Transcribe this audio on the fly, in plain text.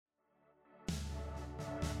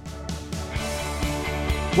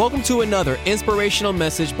Welcome to another inspirational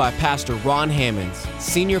message by Pastor Ron Hammonds,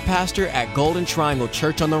 Senior Pastor at Golden Triangle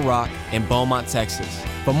Church on the Rock in Beaumont, Texas.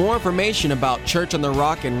 For more information about Church on the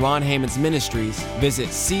Rock and Ron Hammonds Ministries, visit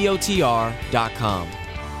cotr.com.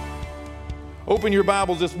 Open your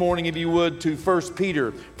Bibles this morning, if you would, to 1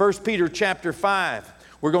 Peter. 1 Peter chapter 5.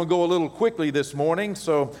 We're going to go a little quickly this morning,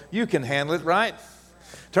 so you can handle it, right?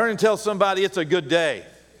 Turn and tell somebody it's a good day.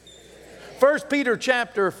 1 Peter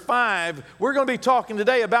chapter 5, we're going to be talking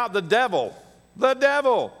today about the devil. The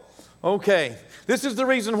devil. Okay, this is the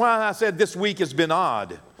reason why I said this week has been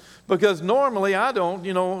odd. Because normally I don't,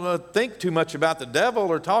 think too much about the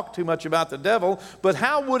devil or talk too much about the devil. But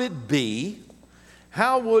how would it be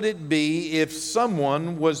if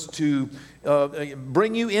someone was to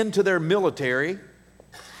bring you into their military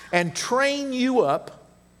and train you up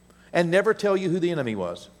and never tell you who the enemy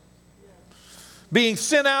was? Being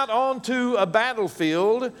sent out onto a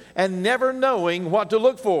battlefield and never knowing what to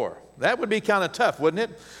look for. That would be kind of tough,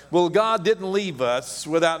 wouldn't it? Well, God didn't leave us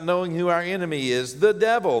without knowing who our enemy is, the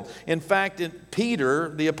devil. In fact, Peter,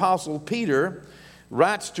 the Apostle Peter,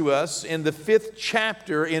 writes to us in the 5th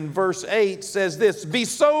chapter in verse 8, says this, be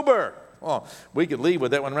sober. Oh, we could leave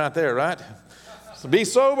with that one right there, right? So be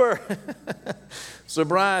sober.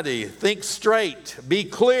 Sobriety. Think straight. Be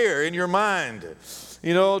clear in your mind.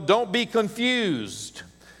 Don't be confused.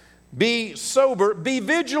 Be sober. Be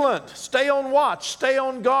vigilant. Stay on watch. Stay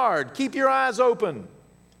on guard. Keep your eyes open.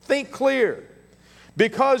 Think clear.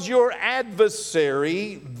 Because your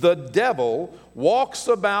adversary, the devil, walks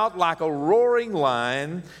about like a roaring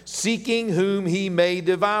lion, seeking whom he may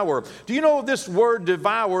devour. Do you know this word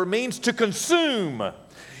devour means to consume?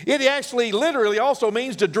 It actually literally also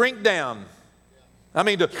means to drink down.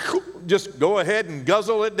 To just go ahead and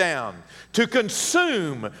guzzle it down. To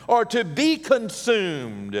consume or to be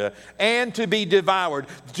consumed and to be devoured,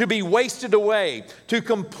 to be wasted away, to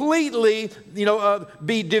completely,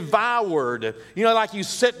 be devoured. Like you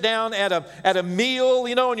sit down at a meal,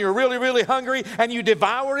 and you're really, really hungry and you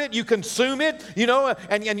devour it, you consume it,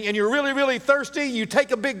 and you're really, really thirsty. You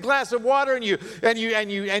take a big glass of water and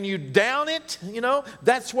you down it.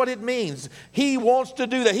 That's what it means. He wants to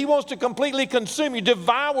do that. He wants to completely consume you,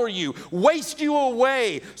 devour you, waste you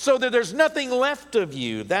away, so that there's nothing left of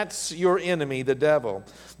you. That's your enemy, the devil.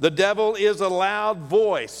 The devil is a loud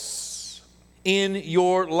voice in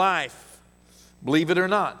your life, believe it or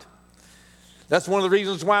not. That's one of the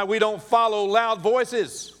reasons why we don't follow loud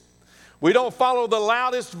voices. We don't follow the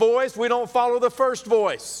loudest voice. We don't follow the first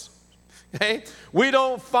voice. Okay? We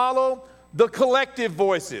don't follow the collective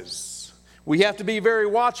voices. We have to be very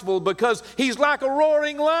watchful because he's like a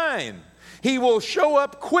roaring lion. He will show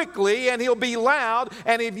up quickly and he'll be loud.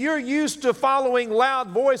 And if you're used to following loud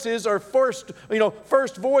voices or first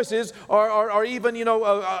voices or even,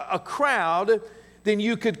 a crowd, then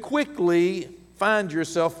you could quickly find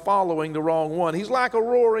yourself following the wrong one. He's like a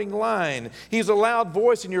roaring lion. He's a loud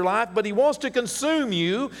voice in your life, but he wants to consume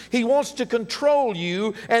you. He wants to control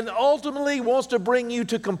you and ultimately wants to bring you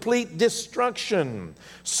to complete destruction.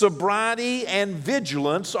 Sobriety and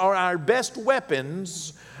vigilance are our best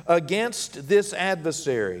weapons against this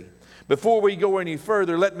adversary. Before we go any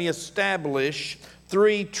further, let me establish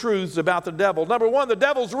 3 truths about the devil. Number 1, the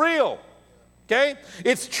devil's real. Okay?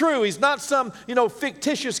 It's true. He's not some,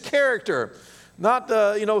 fictitious character, not,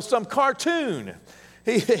 some cartoon.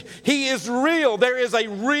 He is real. There is a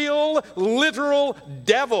real, literal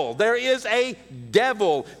devil. There is a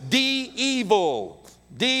devil, D-evil.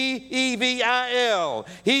 D-E-V-I-L.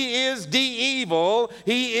 He is D-evil.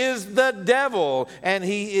 He is the devil, and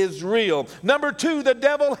he is real. Number 2, the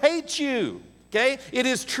devil hates you. Okay? It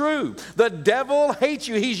is true. The devil hates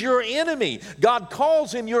you. He's your enemy. God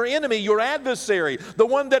calls him your enemy, your adversary, the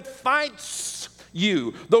one that fights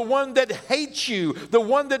you, the one that hates you, the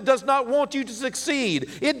one that does not want you to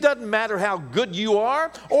succeed. It doesn't matter how good you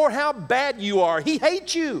are or how bad you are. He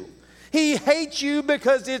hates you. He hates you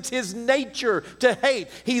because it's his nature to hate.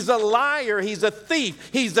 He's a liar. He's a thief.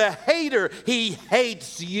 He's a hater. He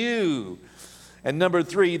hates you. And number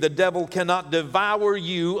 3, the devil cannot devour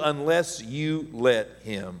you unless you let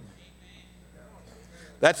him.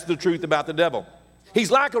 That's the truth about the devil.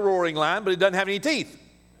 He's like a roaring lion, but he doesn't have any teeth.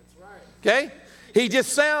 Okay? He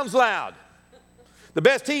just sounds loud. The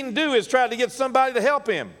best he can do is try to get somebody to help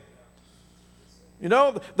him.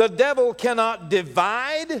 The devil cannot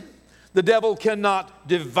divide. The devil cannot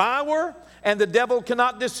devour, and the devil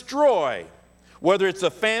cannot destroy. Whether it's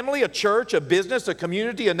a family, a church, a business, a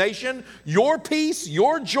community, a nation, your peace,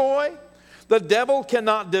 your joy, The devil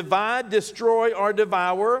cannot divide, destroy, or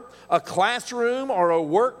devour a classroom or a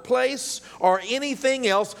workplace or anything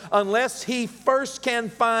else unless he first can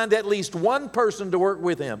find at least one person to work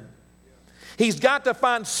with him. He's got to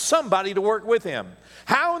find somebody to work with him.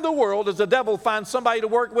 How in the world does the devil find somebody to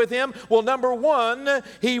work with him? Well, number one,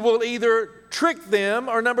 he will either trick them,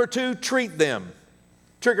 or number two, treat them.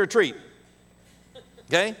 Trick or treat.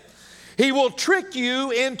 Okay? He will trick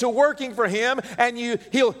you into working for him, and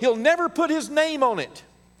he'll never put his name on it,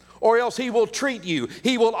 or else he will treat you.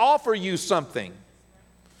 He will offer you something.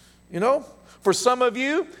 You know, for some of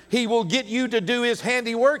you, he will get you to do his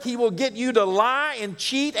handiwork. He will get you to lie and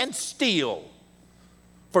cheat and steal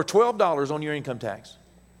for $12 on your income tax.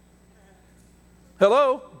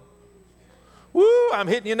 Hello? Woo, I'm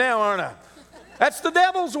hitting you now, aren't I? That's the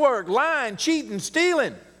devil's work, lying, cheating,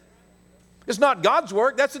 stealing. It's not God's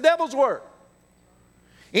work, that's the devil's work.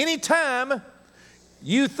 Anytime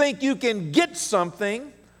you think you can get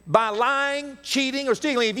something by lying, cheating, or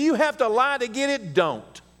stealing, if you have to lie to get it,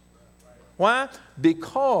 don't. Why?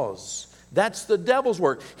 Because that's the devil's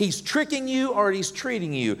work. He's tricking you or he's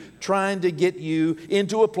treating you, trying to get you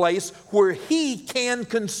into a place where he can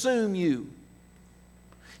consume you.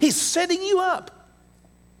 He's setting you up.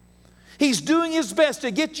 He's doing his best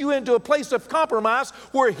to get you into a place of compromise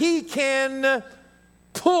where he can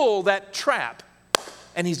pull that trap,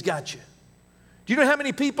 and he's got you. Do you know how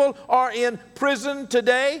many people are in prison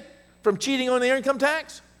today from cheating on their income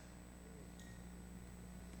tax?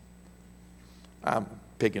 I'm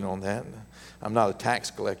picking on that. I'm not a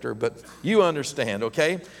tax collector, but you understand,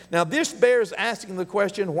 okay? Now, this bears asking the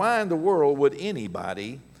question, why in the world would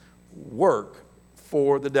anybody work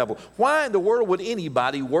for the devil? Why in the world would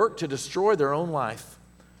anybody work to destroy their own life?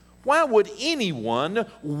 Why would anyone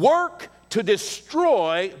work to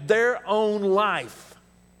destroy their own life,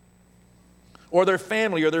 or their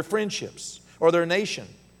family, or their friendships, or their nation?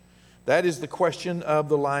 That is the question of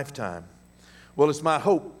the lifetime. Well, it's my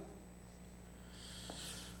hope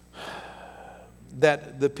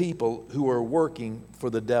that the people who are working for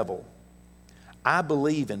the devil, I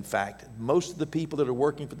believe, in fact, most of the people that are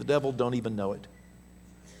working for the devil don't even know it.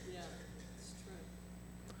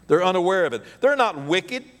 They're unaware of it. They're not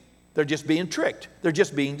wicked. They're just being tricked. They're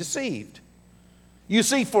just being deceived. You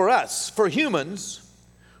see, for us, for humans,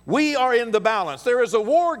 we are in the balance. There is a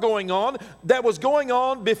war going on that was going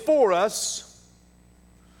on before us,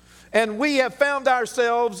 and we have found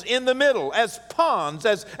ourselves in the middle as pawns,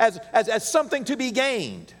 as something to be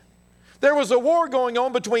gained. There was a war going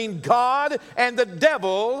on between God and the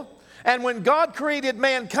devil. And when God created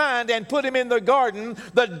mankind and put him in the garden,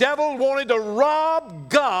 the devil wanted to rob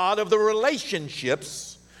God of the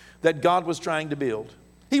relationships that God was trying to build.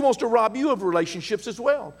 He wants to rob you of relationships as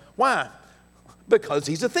well. Why? Because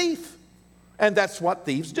he's a thief. And that's what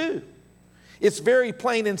thieves do. It's very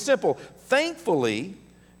plain and simple. Thankfully,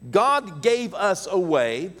 God gave us a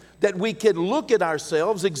way that we could look at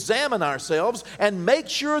ourselves, examine ourselves, and make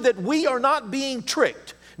sure that we are not being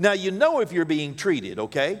tricked. Now, you know if you're being treated,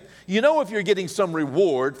 okay? You know if you're getting some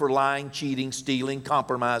reward for lying, cheating, stealing,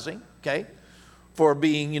 compromising, okay? For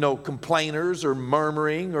being, complainers or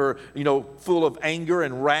murmuring or, full of anger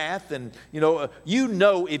and wrath. And, you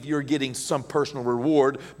know if you're getting some personal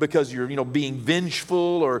reward because you're, being vengeful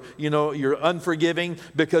or, you're unforgiving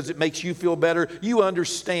because it makes you feel better. You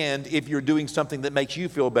understand if you're doing something that makes you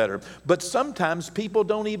feel better. But sometimes people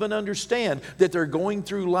don't even understand that they're going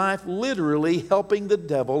through life literally helping the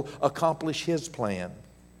devil accomplish his plan.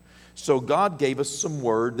 So God gave us some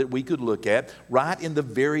word that we could look at right in the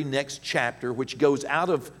very next chapter, which goes out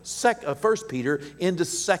of 1 Peter into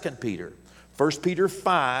 2 Peter. 1 Peter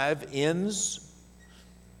 5 ends,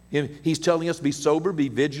 he's telling us be sober, be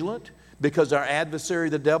vigilant, because our adversary,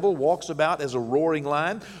 the devil, walks about as a roaring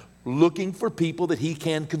lion, looking for people that he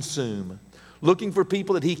can consume, looking for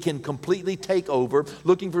people that he can completely take over,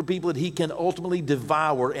 looking for people that he can ultimately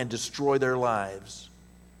devour and destroy their lives.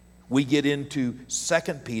 We get into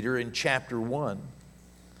 2 Peter in chapter 1.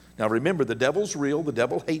 Now remember, the devil's real, the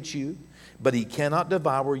devil hates you, but he cannot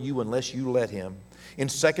devour you unless you let him. In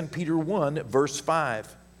 2 Peter 1, verse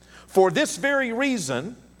 5, for this very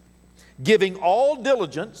reason, giving all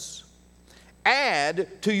diligence, add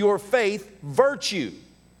to your faith virtue.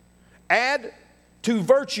 Add to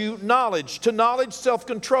virtue knowledge, to knowledge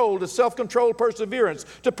self-control, to self-control perseverance,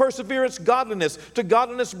 to perseverance godliness, to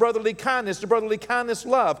godliness brotherly kindness, to brotherly kindness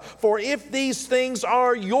love. For if these things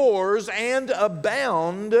are yours and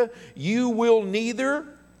abound, you will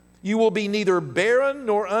be neither barren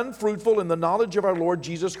nor unfruitful in the knowledge of our Lord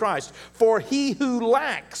Jesus Christ. For he who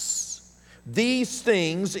lacks these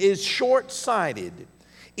things is short-sighted,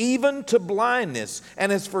 even to blindness,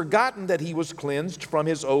 and has forgotten that he was cleansed from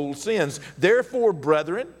his old sins. Therefore,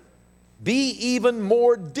 brethren, be even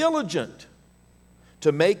more diligent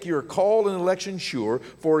to make your call and election sure,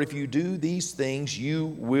 for if you do these things, you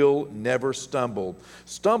will never stumble.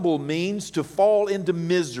 Stumble means to fall into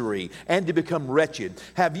misery and to become wretched.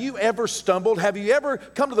 Have you ever stumbled? Have you ever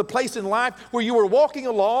come to the place in life where you were walking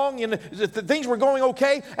along and things were going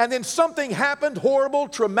okay, and then something happened, horrible,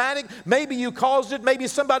 traumatic, maybe you caused it, maybe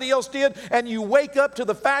somebody else did, and you wake up to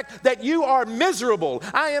the fact that you are miserable.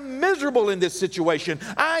 I am miserable in this situation.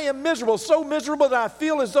 I am miserable, so miserable that I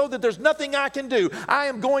feel as though that there's nothing I can do. I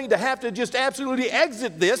am going to have to just absolutely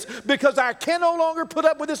exit this because I can no longer put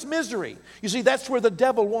up with this misery. You see, that's where the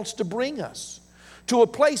devil wants to bring us, to a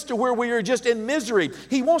place to where we are just in misery.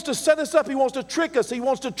 He wants to set us up. He wants to trick us. He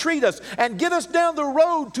wants to treat us and get us down the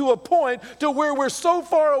road to a point to where we're so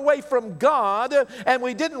far away from God and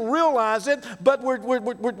we didn't realize it, but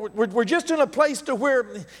we're just in a place to where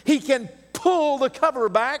he can pull the cover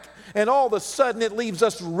back, and all of a sudden it leaves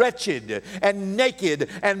us wretched and naked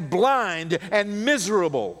and blind and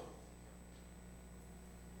miserable.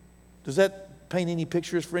 Does that paint any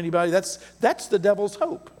pictures for anybody? That's the devil's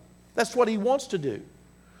hope. That's what he wants to do.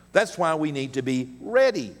 That's why we need to be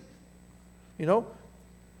ready. You know,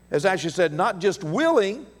 as Ashley said, not just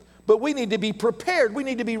willing, but we need to be prepared. We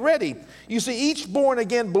need to be ready. You see, each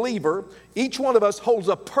born-again believer, each one of us holds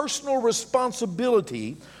a personal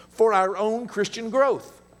responsibility for our own Christian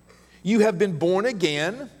growth. You have been born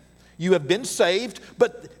again, you have been saved,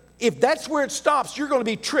 but if that's where it stops, you're going to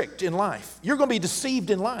be tricked in life. You're going to be deceived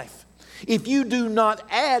in life if you do not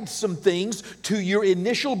add some things to your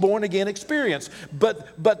initial born-again experience.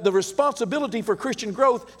 But the responsibility for Christian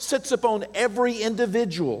growth sits upon every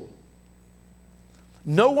individual.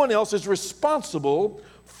 No one else is responsible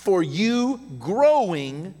for you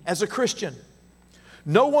growing as a Christian.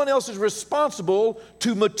 No one else is responsible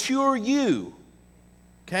to mature you.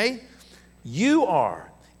 Okay? You are.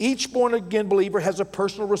 Each born-again believer has a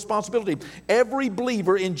personal responsibility. Every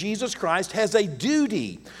believer in Jesus Christ has a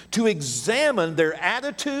duty to examine their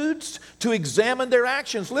attitudes, to examine their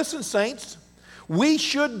actions. Listen, saints, we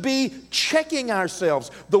should be checking ourselves.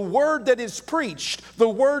 The word that is preached, the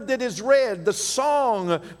word that is read, the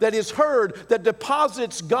song that is heard that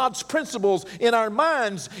deposits God's principles in our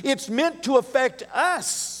minds, it's meant to affect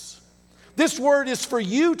us. This word is for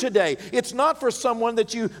you today. It's not for someone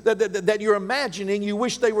that you're imagining you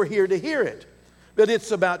wish they were here to hear it. But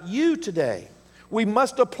it's about you today. We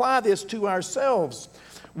must apply this to ourselves.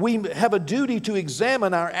 We have a duty to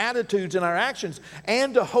examine our attitudes and our actions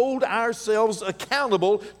and to hold ourselves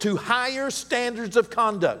accountable to higher standards of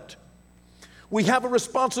conduct. We have a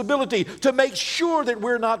responsibility to make sure that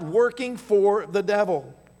we're not working for the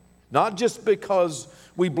devil. Not just because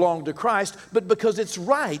we belong to Christ, but because it's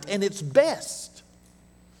right and it's best.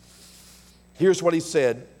 Here's what he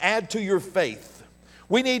said: add to your faith.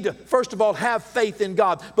 We need to, first of all, have faith in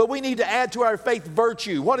God, but we need to add to our faith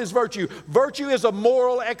virtue. What is virtue? Virtue is a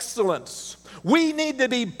moral excellence. We need to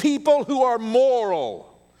be people who are moral.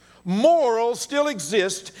 Morals still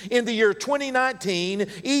exist in the year 2019,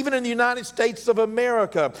 even in the United States of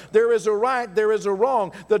America. There is a right, there is a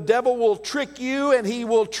wrong. The devil will trick you and he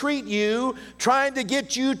will treat you, trying to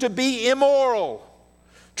get you to be immoral,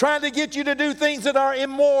 trying to get you to do things that are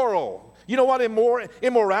immoral. You know what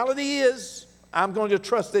immorality is? I'm going to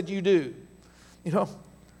trust that you do. You know,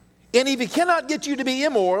 and if he cannot get you to be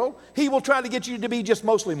immoral, he will try to get you to be just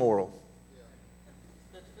mostly moral.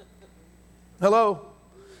 Hello?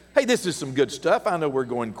 Hey, this is some good stuff. I know we're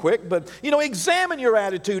going quick, but, examine your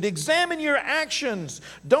attitude, examine your actions.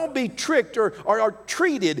 Don't be tricked or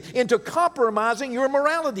treated into compromising your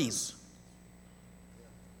moralities.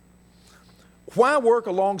 Why work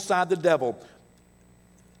alongside the devil?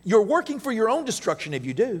 You're working for your own destruction if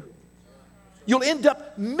you do. You'll end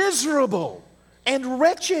up miserable and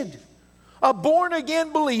wretched. A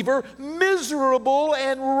born-again believer, miserable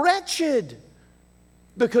and wretched,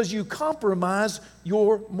 because you compromise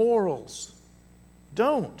your morals.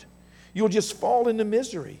 Don't. You'll just fall into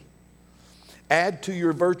misery. Add to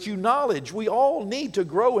your virtue knowledge. We all need to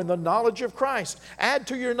grow in the knowledge of Christ. Add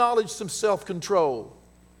to your knowledge some self-control.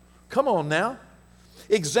 Come on now.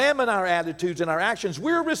 Examine our attitudes and our actions.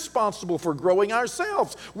 We're responsible for growing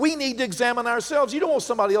ourselves. We need to examine ourselves. You don't want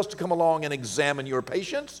somebody else to come along and examine your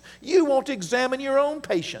patience. You want to examine your own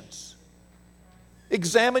patience.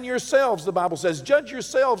 Examine yourselves, the Bible says. Judge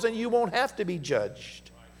yourselves and you won't have to be judged.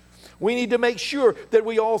 We need to make sure that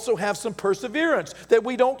we also have some perseverance, that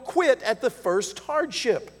we don't quit at the first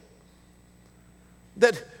hardship,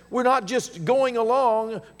 that We're not just going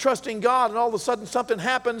along trusting God and all of a sudden something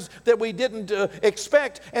happens that we didn't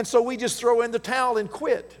expect, and so we just throw in the towel and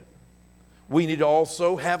quit. We need to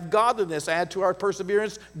also have godliness, add to our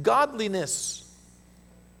perseverance godliness.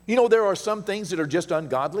 You know, there are some things that are just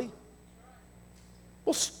ungodly.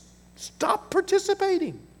 Well, stop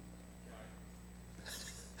participating.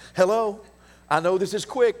 Hello? I know this is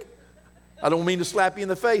quick. I don't mean to slap you in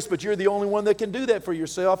the face, but you're the only one that can do that for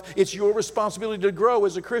yourself. It's your responsibility to grow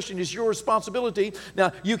as a Christian. It's your responsibility.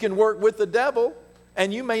 Now, you can work with the devil,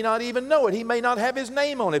 and you may not even know it. He may not have his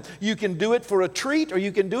name on it. You can do it for a treat, or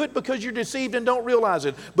you can do it because you're deceived and don't realize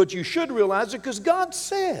it. But you should realize it because God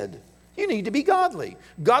said you need to be godly.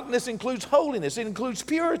 Godliness includes holiness. It includes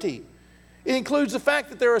purity. It includes the fact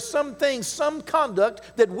that there are some things, some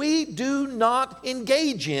conduct that we do not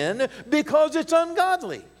engage in because it's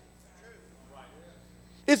ungodly.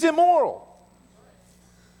 It's immoral.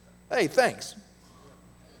 Hey, thanks.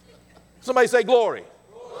 Somebody say glory.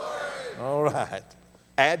 Glory. All right.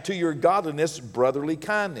 Add to your godliness brotherly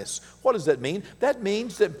kindness. What does that mean? That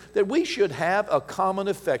means that we should have a common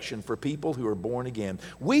affection for people who are born again.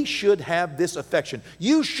 We should have this affection.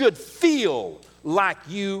 You should feel like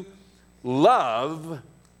you love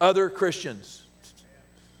other Christians.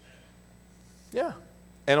 Yeah.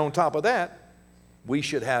 And on top of that, we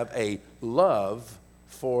should have a love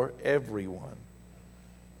for everyone.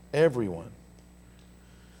 Everyone.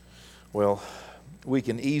 Well, we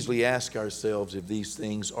can easily ask ourselves if these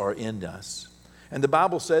things are in us. And the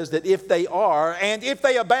Bible says that if they are, and if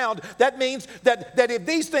they abound, that means that if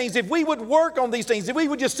these things, if we would work on these things, if we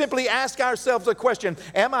would just simply ask ourselves the question,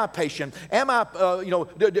 am I patient? Am I,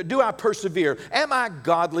 do I persevere? Am I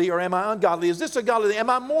godly or am I ungodly? Is this a godly thing? Am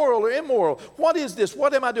I moral or immoral? What is this?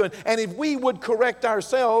 What am I doing? And if we would correct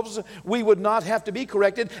ourselves, we would not have to be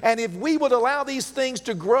corrected. And if we would allow these things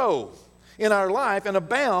to grow in our life and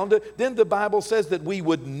abound, then the Bible says that we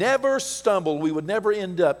would never stumble. We would never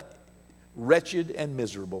end up wretched and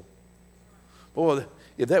miserable. Boy,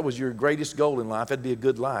 if that was your greatest goal in life, that'd be a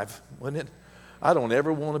good life, wouldn't it? I don't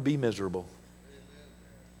ever want to be miserable.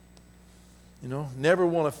 You know, never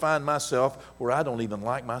want to find myself where I don't even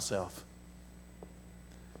like myself.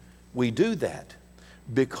 We do that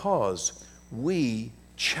because we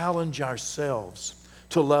challenge ourselves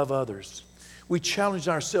to love others. We challenge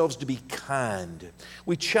ourselves to be kind.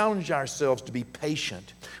 We challenge ourselves to be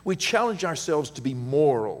patient. We challenge ourselves to be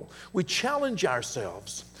moral. We challenge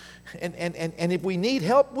ourselves. And if we need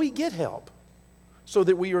help, we get help so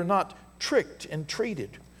that we are not tricked and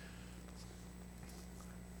treated.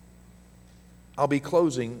 I'll be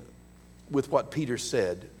closing with what Peter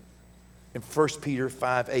said in 1 Peter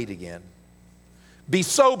 5:8 again. Be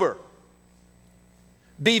sober.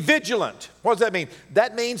 Be vigilant. What does that mean?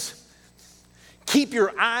 That means keep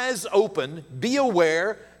your eyes open, be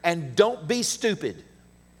aware, and don't be stupid.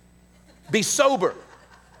 Be sober.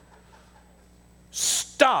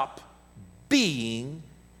 Stop being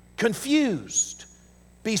confused.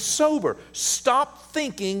 Be sober. Stop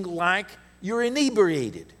thinking like you're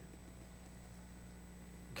inebriated.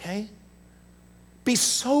 Okay? Be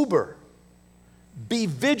sober. Be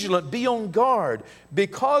vigilant, be on guard,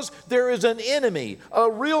 because there is an enemy,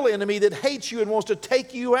 a real enemy that hates you and wants to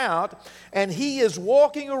take you out, and he is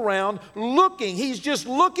walking around looking, he's just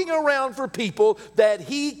looking around for people that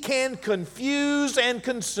he can confuse and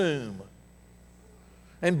consume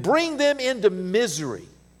and bring them into misery.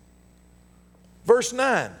 Verse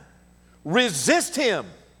 9, resist him.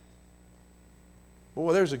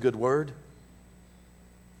 Boy, there's a good word.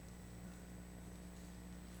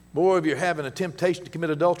 Boy, if you're having a temptation to commit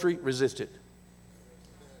adultery, resist it.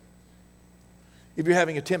 If you're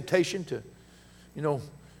having a temptation to,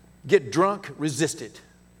 get drunk, resist it.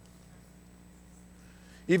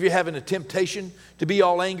 If you're having a temptation to be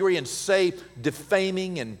all angry and say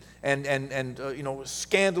defaming and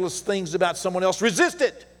scandalous things about someone else, resist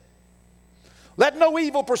it. Let no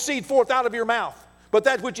evil proceed forth out of your mouth, but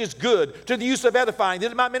that which is good, to the use of edifying,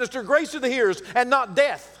 that it might minister grace to the hearers and not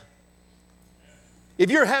death. If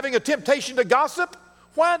you're having a temptation to gossip,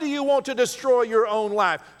 why do you want to destroy your own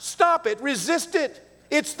life? Stop it. Resist it.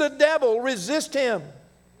 It's the devil. Resist him.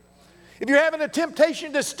 If you're having a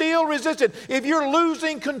temptation to steal, resist it. If you're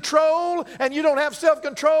losing control and you don't have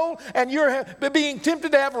self-control and you're being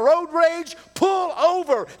tempted to have road rage, pull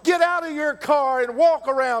over. Get out of your car and walk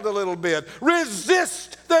around a little bit.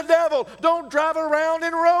 Resist the devil. Don't drive around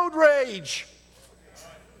in road rage.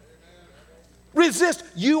 Resist.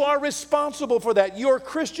 You are responsible for that. You're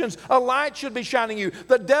Christians. A light should be shining you.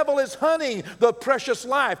 The devil is hunting the precious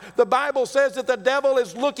life. The Bible says that the devil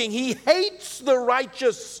is looking. He hates the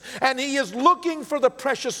righteous, and he is looking for the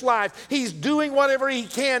precious life. He's doing whatever he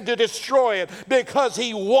can to destroy it because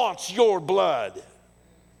he wants your blood.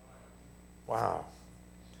 Wow.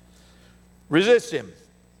 Resist him.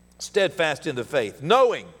 Steadfast in the faith.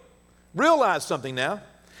 Knowing. Realize something now.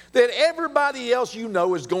 That everybody else you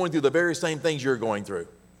know is going through the very same things you're going through.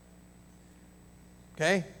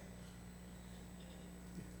 Okay?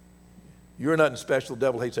 You're nothing special. The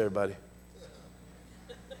devil hates everybody.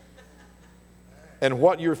 And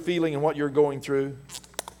what you're feeling and what you're going through,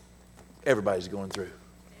 everybody's going through.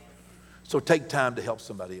 So take time to help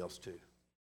somebody else too.